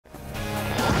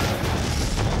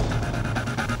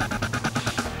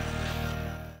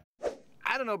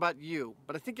know about you,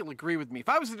 but I think you'll agree with me. If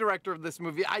I was the director of this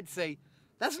movie, I'd say,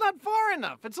 that's not far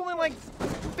enough. It's only like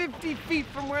 50 feet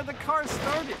from where the car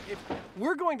started. If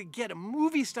we're going to get a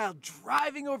movie style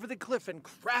driving over the cliff and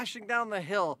crashing down the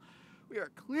hill, we are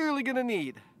clearly gonna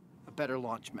need a better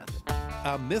launch method.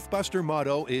 A MythBuster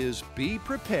motto is be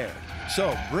prepared.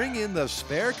 So bring in the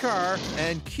spare car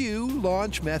and cue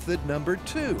launch method number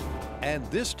 2. And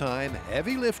this time,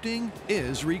 heavy lifting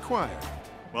is required.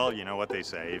 Well, you know what they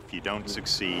say, if you don't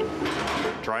succeed,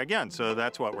 try again. So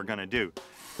that's what we're gonna do.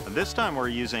 And this time we're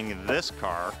using this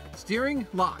car. Steering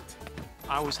locked.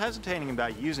 I was hesitating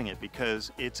about using it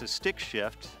because it's a stick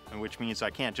shift, which means I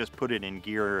can't just put it in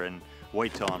gear and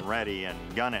wait till I'm ready and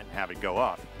gun it and have it go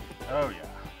off. Oh yeah.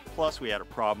 Plus we had a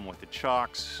problem with the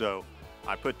chocks, so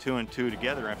I put 2 and 2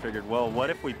 together and figured, well, what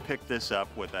if we pick this up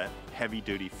with a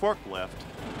heavy-duty forklift?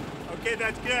 Okay,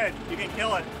 that's good. You can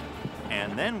kill it.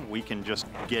 And then we can just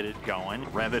get it going,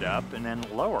 rev it up, and then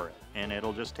lower it, and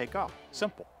it'll just take off.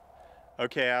 Simple.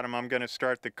 Okay, Adam, I'm gonna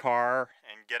start the car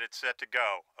and get it set to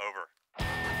go. Over.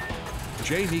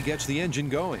 Jamie gets the engine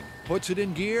going, puts it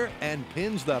in gear, and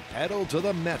pins the pedal to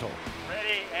the metal.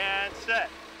 Ready and set.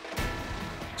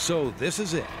 So this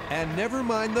is it. And never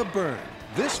mind the burn.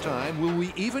 This time, will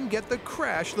we even get the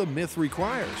crash the myth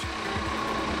requires?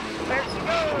 There she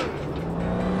goes.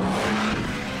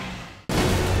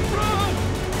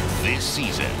 This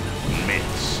season,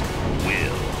 myths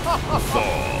will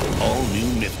fall. All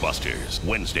new MythBusters,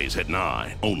 Wednesdays at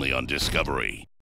 9, only on Discovery.